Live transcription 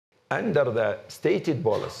under the stated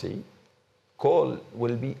policy, coal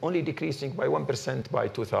will be only decreasing by 1% by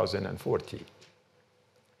 2040.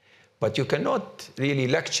 But you cannot really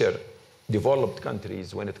lecture developed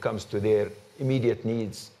countries when it comes to their immediate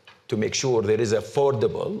needs to make sure there is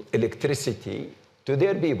affordable electricity to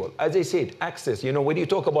their people. As I said, access. You know, when you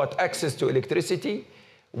talk about access to electricity,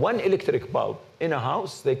 one electric bulb in a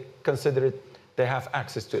house, they consider it, they have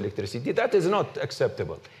access to electricity. That is not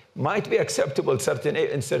acceptable. Might be acceptable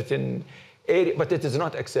in certain area, but it is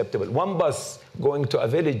not acceptable. One bus going to a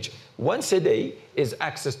village once a day is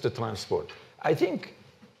access to transport. I think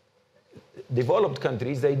developed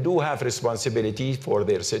countries, they do have responsibility for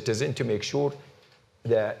their citizens to make sure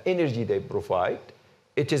the energy they provide,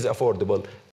 it is affordable.